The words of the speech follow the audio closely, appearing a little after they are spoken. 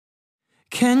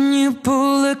Can you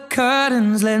pull the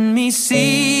curtains, let me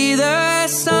see the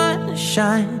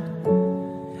sunshine?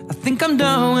 I think I'm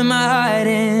done with my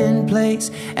hiding place,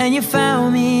 and you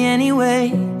found me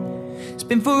anyway. It's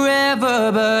been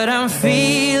forever, but I'm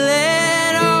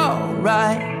feeling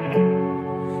alright.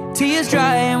 Tears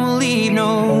dry and we'll leave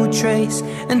no trace,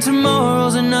 and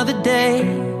tomorrow's another day.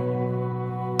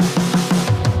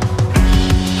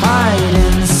 Hide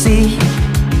and seek,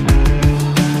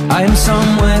 I am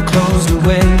somewhere closed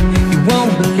away. You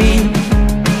won't believe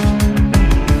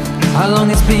how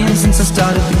long it's been since I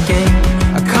started the game.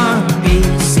 I can't be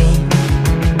seen,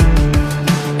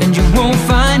 and you won't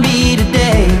find me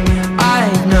today.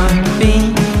 I've not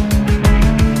been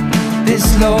this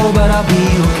low, but I'll be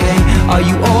okay. Are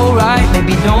you alright?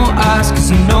 Maybe don't ask, cause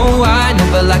you know I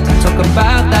never like to talk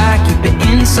about that. Keep it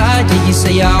inside, yeah, you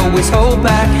say I always hold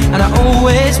back, and I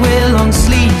always wear long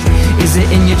sleeves. Is it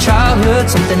in your childhood,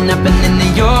 something happening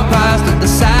in your past? Look, the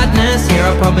sadness here,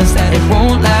 I promise that it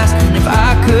won't last. And if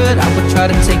I could, I would try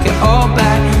to take it all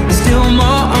back. There's still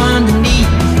more underneath,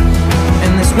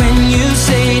 and that's when you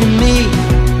say to me,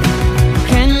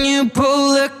 can you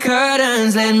pull the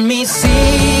curtains, let me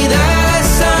see the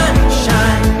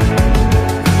sunshine?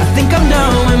 I think I'm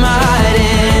done with my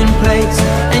hiding place,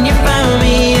 and you found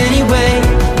me anyway.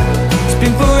 It's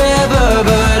been forever,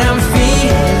 but I'm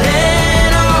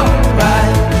feeling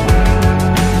alright.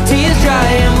 Tears dry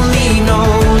and we'll leave no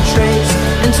trace,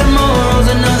 and tomorrow's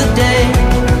another day.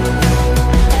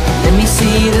 Let me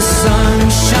see the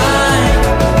sunshine,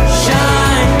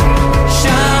 shine,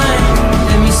 shine.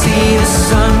 Let me see the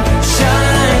sun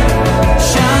shine,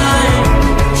 shine,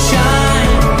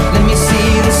 shine. Let me see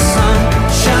the sun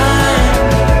shine,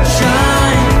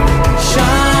 shine,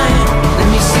 shine. Let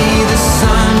me see the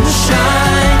sun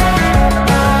shine.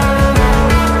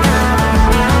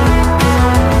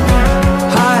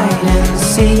 Hide and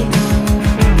seek,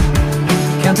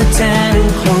 count to 10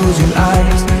 and close your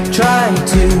eyes. Try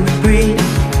to breathe,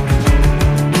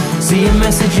 see a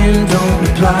message and don't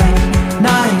reply.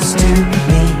 Nice to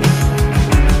me,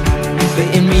 but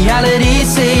in reality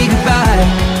say goodbye.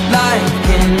 Life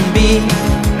can be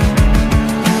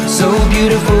so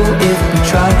beautiful if we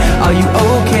try. Are you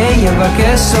okay? Yeah, I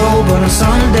guess so. But on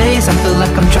some days I feel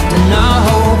like I'm trapped in a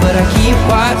hole, but I keep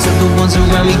quiet so the ones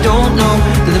around me don't know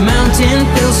that the mountain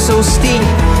feels so steep.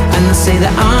 And I say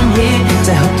that I'm here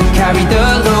to help to carry the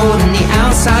load, and the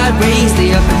outside rays,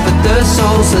 they up for the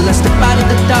soul. So let's step out of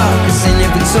the dark, cause in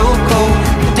it it's so cold.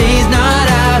 The day's not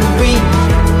out of reach,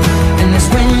 and that's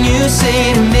when you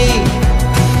say to me,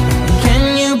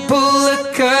 can you pull the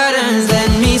curtains, let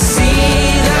me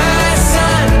see the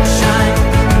sunshine?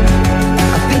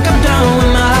 I think I'm done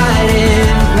with my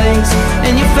hiding place,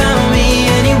 and you found me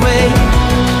anyway.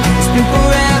 It's been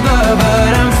forever,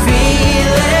 but I'm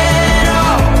feeling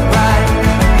alright.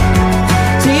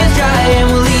 Tears dry and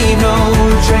we'll leave no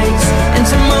trace, and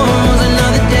tomorrow's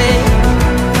another day.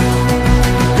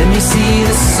 Let me see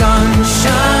the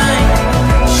sunshine,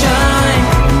 shine,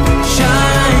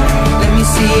 shine. Let me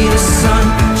see the sun